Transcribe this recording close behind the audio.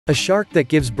A shark that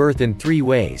gives birth in 3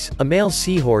 ways, a male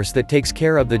seahorse that takes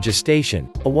care of the gestation,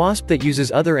 a wasp that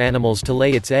uses other animals to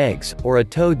lay its eggs, or a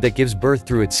toad that gives birth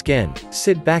through its skin.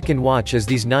 Sit back and watch as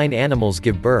these 9 animals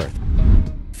give birth.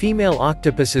 Female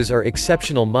octopuses are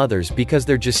exceptional mothers because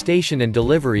their gestation and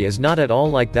delivery is not at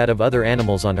all like that of other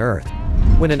animals on Earth.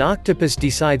 When an octopus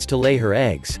decides to lay her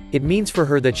eggs, it means for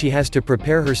her that she has to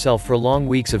prepare herself for long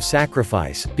weeks of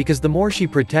sacrifice, because the more she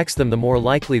protects them the more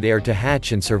likely they are to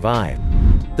hatch and survive.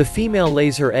 The female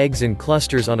lays her eggs in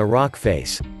clusters on a rock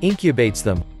face, incubates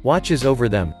them, watches over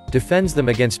them, defends them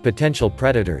against potential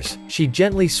predators. She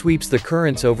gently sweeps the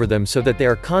currents over them so that they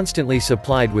are constantly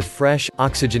supplied with fresh,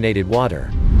 oxygenated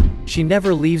water. She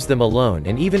never leaves them alone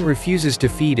and even refuses to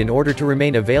feed in order to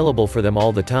remain available for them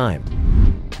all the time.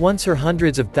 Once her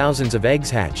hundreds of thousands of eggs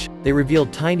hatch, they reveal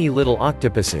tiny little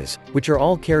octopuses, which are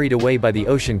all carried away by the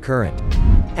ocean current.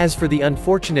 As for the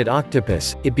unfortunate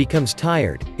octopus, it becomes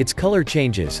tired, its color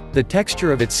changes, the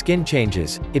texture of its skin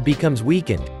changes, it becomes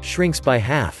weakened, shrinks by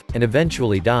half, and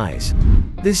eventually dies.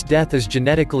 This death is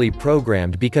genetically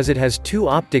programmed because it has 2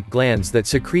 optic glands that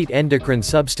secrete endocrine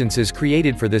substances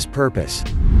created for this purpose.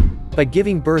 By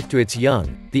giving birth to its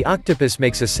young, the octopus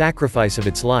makes a sacrifice of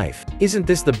its life. Isn't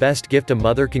this the best gift a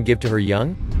mother can give to her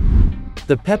young?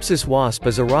 The Pepsis wasp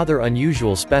is a rather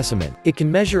unusual specimen. It can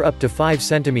measure up to 5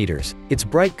 centimeters. Its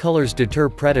bright colors deter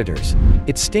predators.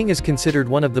 Its sting is considered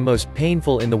one of the most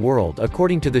painful in the world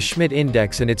according to the Schmidt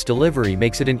index, and its delivery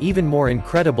makes it an even more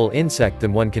incredible insect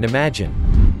than one can imagine.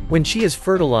 When she is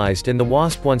fertilized and the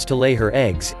wasp wants to lay her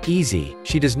eggs, easy,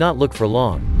 she does not look for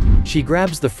long. She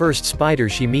grabs the first spider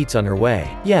she meets on her way.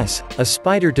 Yes, a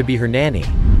spider to be her nanny.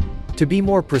 To be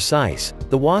more precise,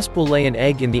 the wasp will lay an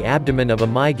egg in the abdomen of a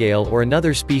mygale or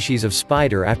another species of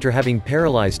spider after having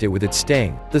paralyzed it with its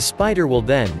sting. The spider will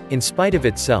then, in spite of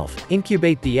itself,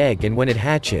 incubate the egg, and when it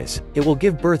hatches, it will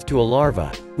give birth to a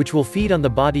larva, which will feed on the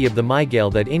body of the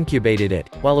mygale that incubated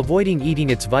it, while avoiding eating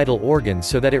its vital organs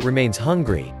so that it remains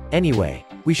hungry. Anyway,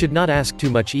 we should not ask too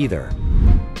much either.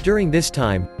 During this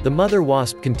time, the mother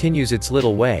wasp continues its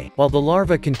little way, while the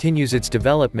larva continues its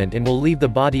development and will leave the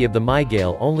body of the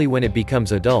mygale only when it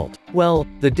becomes adult. Well,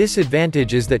 the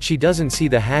disadvantage is that she doesn't see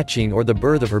the hatching or the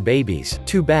birth of her babies.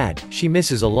 Too bad, she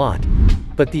misses a lot.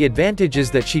 But the advantage is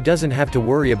that she doesn't have to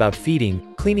worry about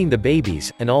feeding, cleaning the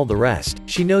babies, and all the rest.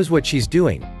 She knows what she's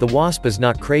doing. The wasp is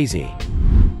not crazy.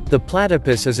 The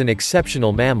platypus is an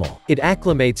exceptional mammal. It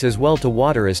acclimates as well to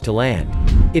water as to land.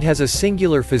 It has a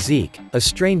singular physique, a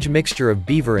strange mixture of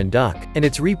beaver and duck, and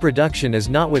its reproduction is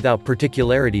not without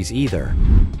particularities either.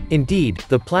 Indeed,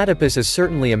 the platypus is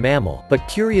certainly a mammal, but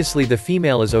curiously the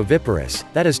female is oviparous,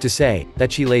 that is to say,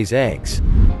 that she lays eggs.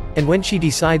 And when she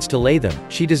decides to lay them,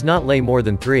 she does not lay more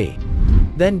than 3.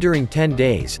 Then during 10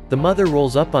 days, the mother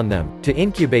rolls up on them, to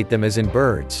incubate them as in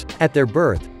birds. At their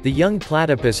birth, the young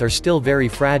platypus are still very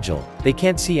fragile, they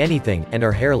can't see anything, and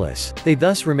are hairless. They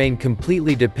thus remain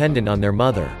completely dependent on their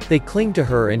mother. They cling to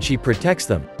her and she protects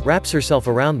them, wraps herself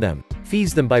around them,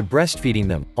 feeds them by breastfeeding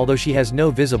them, although she has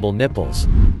no visible nipples.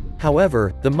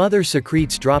 However, the mother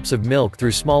secretes drops of milk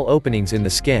through small openings in the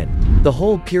skin. The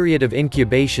whole period of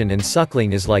incubation and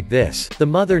suckling is like this. The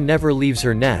mother never leaves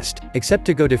her nest, except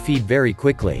to go to feed very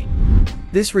quickly.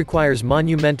 This requires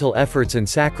monumental efforts and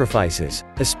sacrifices,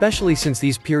 especially since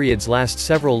these periods last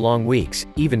several long weeks,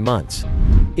 even months.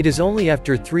 It is only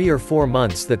after 3 or 4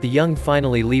 months that the young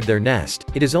finally leave their nest.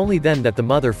 It is only then that the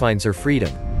mother finds her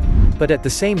freedom. But at the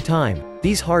same time,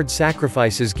 these hard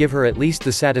sacrifices give her at least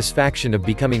the satisfaction of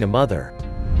becoming a mother.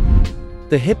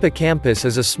 The hippocampus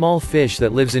is a small fish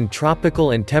that lives in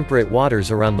tropical and temperate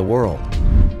waters around the world.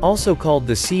 Also called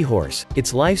the seahorse,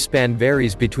 its lifespan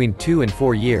varies between 2 and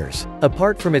 4 years.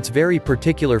 Apart from its very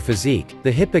particular physique,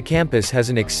 the hippocampus has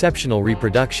an exceptional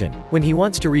reproduction. When he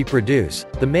wants to reproduce,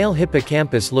 the male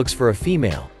hippocampus looks for a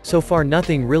female. So far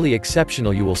nothing really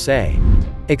exceptional, you will say.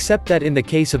 Except that in the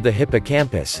case of the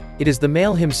hippocampus, it is the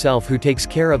male himself who takes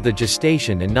care of the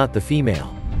gestation and not the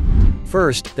female.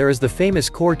 First, there is the famous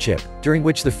courtship, during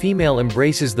which the female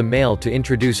embraces the male to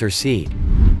introduce her seed.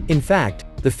 In fact,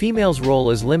 the female's role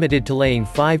is limited to laying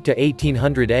 5 to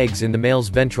 1,800 eggs in the male's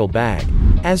ventral bag.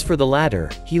 As for the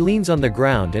latter, he leans on the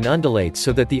ground and undulates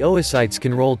so that the oocytes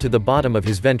can roll to the bottom of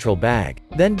his ventral bag.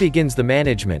 Then begins the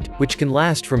management, which can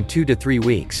last from 2 to 3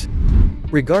 weeks.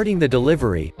 Regarding the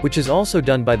delivery, which is also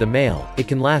done by the male, it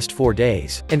can last 4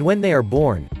 days. And when they are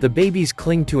born, the babies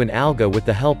cling to an alga with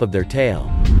the help of their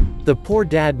tail. The poor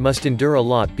dad must endure a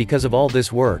lot because of all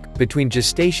this work. Between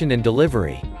gestation and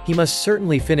delivery, he must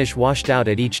certainly finish washed out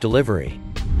at each delivery.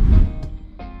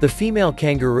 The female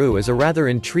kangaroo is a rather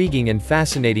intriguing and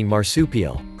fascinating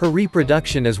marsupial. Her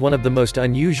reproduction is one of the most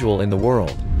unusual in the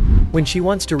world. When she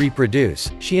wants to reproduce,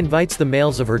 she invites the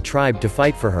males of her tribe to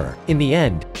fight for her. In the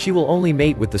end, she will only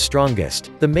mate with the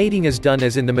strongest. The mating is done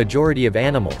as in the majority of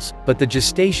animals, but the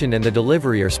gestation and the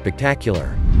delivery are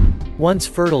spectacular. Once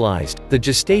fertilized, the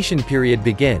gestation period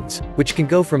begins, which can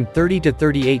go from 30 to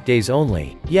 38 days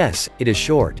only. Yes, it is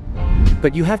short.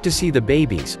 But you have to see the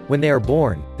babies. When they are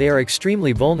born, they are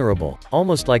extremely vulnerable,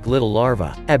 almost like little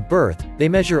larvae. At birth, they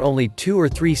measure only 2 or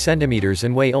 3 centimeters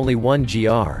and weigh only 1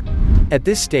 gr. At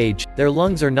this stage, their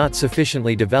lungs are not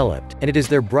sufficiently developed, and it is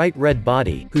their bright red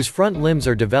body, whose front limbs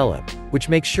are developed, which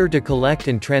makes sure to collect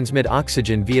and transmit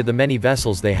oxygen via the many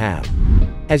vessels they have.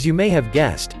 As you may have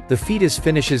guessed, the fetus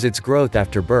finishes its growth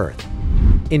after birth.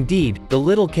 Indeed, the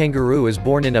little kangaroo is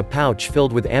born in a pouch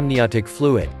filled with amniotic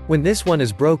fluid. When this one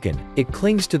is broken, it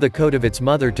clings to the coat of its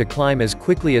mother to climb as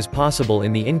quickly as possible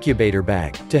in the incubator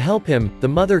bag. To help him, the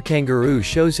mother kangaroo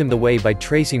shows him the way by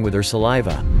tracing with her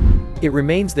saliva. It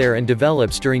remains there and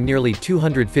develops during nearly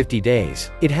 250 days.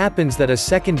 It happens that a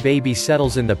second baby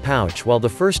settles in the pouch while the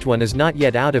first one is not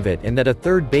yet out of it, and that a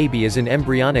third baby is in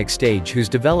embryonic stage whose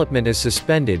development is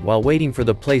suspended while waiting for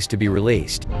the place to be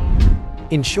released.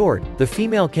 In short, the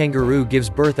female kangaroo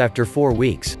gives birth after 4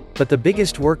 weeks, but the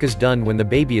biggest work is done when the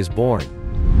baby is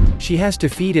born. She has to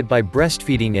feed it by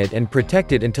breastfeeding it and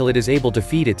protect it until it is able to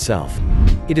feed itself.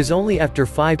 It is only after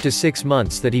 5 to 6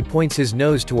 months that he points his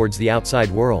nose towards the outside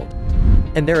world.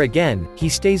 And there again, he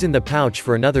stays in the pouch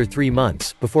for another 3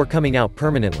 months, before coming out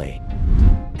permanently.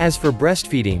 As for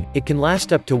breastfeeding, it can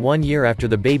last up to 1 year after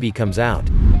the baby comes out.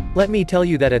 Let me tell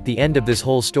you that at the end of this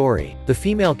whole story, the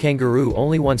female kangaroo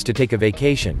only wants to take a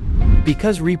vacation.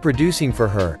 Because reproducing for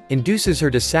her, induces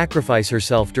her to sacrifice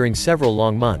herself during several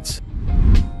long months.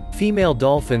 Female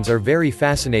dolphins are very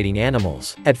fascinating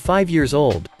animals. At 5 years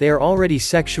old, they are already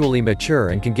sexually mature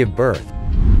and can give birth.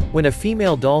 When a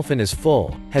female dolphin is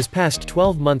full, has passed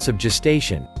 12 months of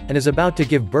gestation, and is about to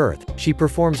give birth, she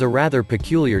performs a rather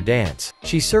peculiar dance.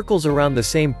 She circles around the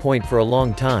same point for a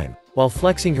long time, while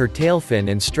flexing her tail fin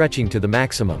and stretching to the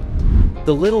maximum.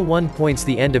 The little one points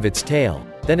the end of its tail,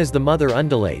 then as the mother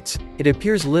undulates, it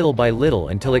appears little by little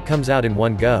until it comes out in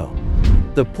one go.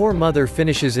 The poor mother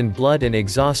finishes in blood and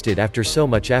exhausted after so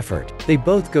much effort. They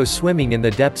both go swimming in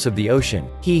the depths of the ocean.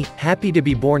 He, happy to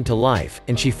be born to life,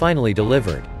 and she finally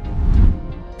delivered.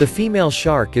 The female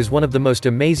shark is one of the most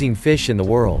amazing fish in the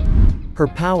world. Her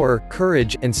power,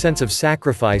 courage, and sense of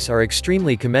sacrifice are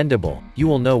extremely commendable. You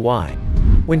will know why.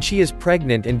 When she is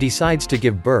pregnant and decides to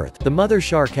give birth, the mother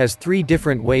shark has 3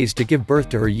 different ways to give birth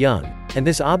to her young, and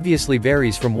this obviously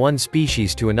varies from one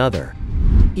species to another.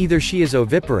 Either she is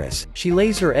oviparous, she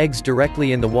lays her eggs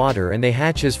directly in the water and they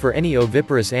hatch as for any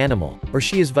oviparous animal, or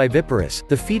she is viviparous,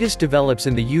 the fetus develops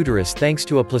in the uterus thanks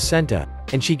to a placenta,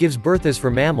 and she gives birth as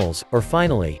for mammals, or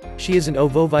finally, she is an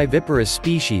ovoviviparous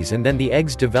species and then the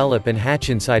eggs develop and hatch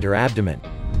inside her abdomen.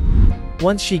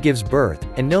 Once she gives birth,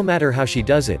 and no matter how she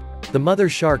does it, the mother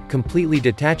shark completely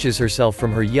detaches herself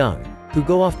from her young, who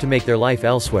go off to make their life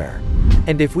elsewhere.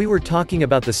 And if we were talking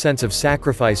about the sense of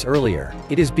sacrifice earlier,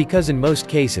 it is because in most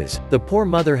cases, the poor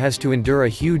mother has to endure a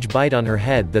huge bite on her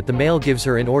head that the male gives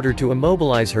her in order to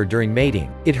immobilize her during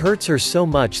mating. It hurts her so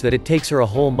much that it takes her a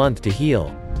whole month to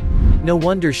heal. No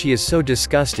wonder she is so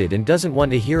disgusted and doesn't want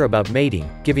to hear about mating,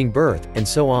 giving birth, and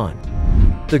so on.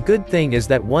 The good thing is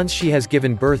that once she has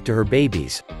given birth to her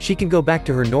babies, she can go back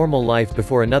to her normal life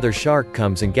before another shark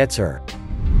comes and gets her.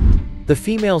 The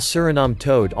female Suriname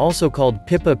toad, also called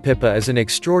Pippa Pippa, is an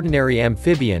extraordinary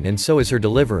amphibian and so is her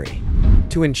delivery.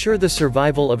 To ensure the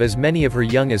survival of as many of her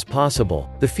young as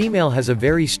possible, the female has a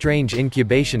very strange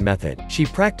incubation method. She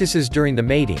practices during the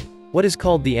mating what is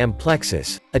called the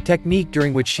amplexus, a technique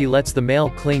during which she lets the male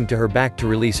cling to her back to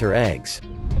release her eggs.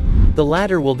 The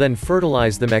latter will then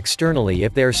fertilize them externally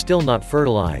if they are still not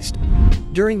fertilized.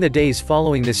 During the days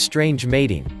following this strange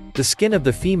mating, the skin of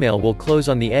the female will close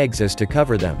on the eggs as to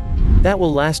cover them. That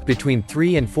will last between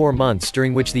 3 and 4 months,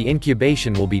 during which the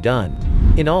incubation will be done.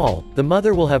 In all, the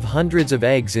mother will have hundreds of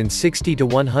eggs in 60 to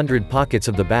 100 pockets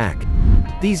of the back.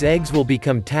 These eggs will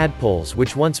become tadpoles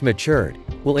which, once matured,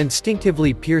 will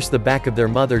instinctively pierce the back of their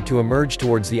mother to emerge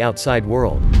towards the outside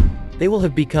world. They will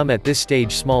have become at this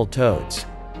stage small toads.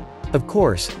 Of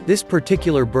course, this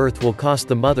particular birth will cost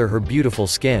the mother her beautiful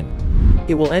skin.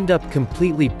 It will end up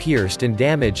completely pierced and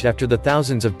damaged after the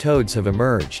thousands of toads have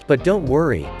emerged. But don't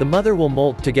worry, the mother will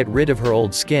molt to get rid of her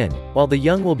old skin, while the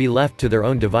young will be left to their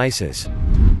own devices.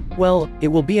 Well, it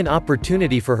will be an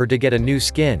opportunity for her to get a new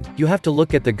skin. You have to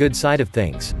look at the good side of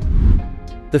things.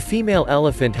 The female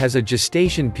elephant has a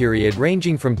gestation period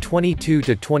ranging from 22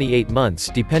 to 28 months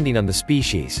depending on the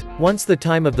species. Once the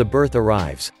time of the birth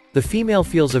arrives, The female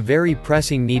feels a very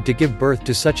pressing need to give birth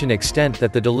to such an extent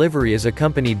that the delivery is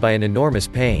accompanied by an enormous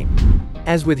pain.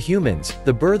 As with humans,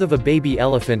 the birth of a baby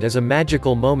elephant is a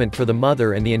magical moment for the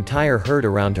mother and the entire herd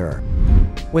around her.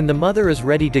 When the mother is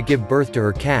ready to give birth to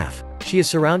her calf, she is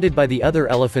surrounded by the other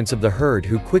elephants of the herd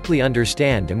who quickly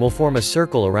understand and will form a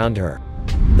circle around her.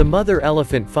 The mother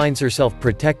elephant finds herself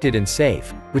protected and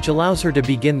safe, which allows her to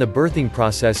begin the birthing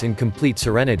process in complete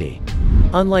serenity.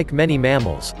 Unlike many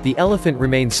mammals, the elephant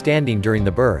remains standing during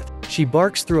the birth. She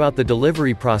barks throughout the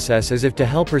delivery process as if to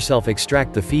help herself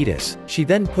extract the fetus. She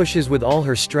then pushes with all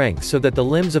her strength so that the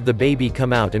limbs of the baby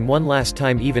come out, and one last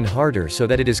time even harder so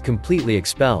that it is completely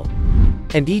expelled.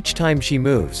 And each time she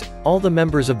moves, all the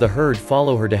members of the herd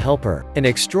follow her to help her. An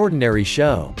extraordinary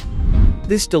show.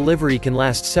 This delivery can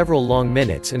last several long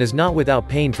minutes and is not without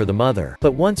pain for the mother.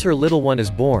 But once her little one is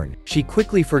born, she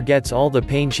quickly forgets all the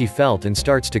pain she felt and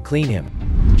starts to clean him.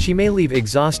 She may leave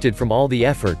exhausted from all the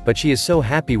effort, but she is so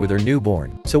happy with her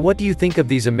newborn. So what do you think of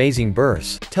these amazing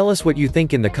births? Tell us what you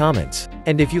think in the comments.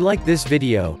 And if you like this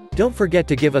video, don't forget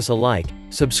to give us a like,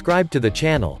 subscribe to the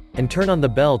channel, and turn on the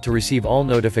bell to receive all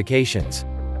notifications.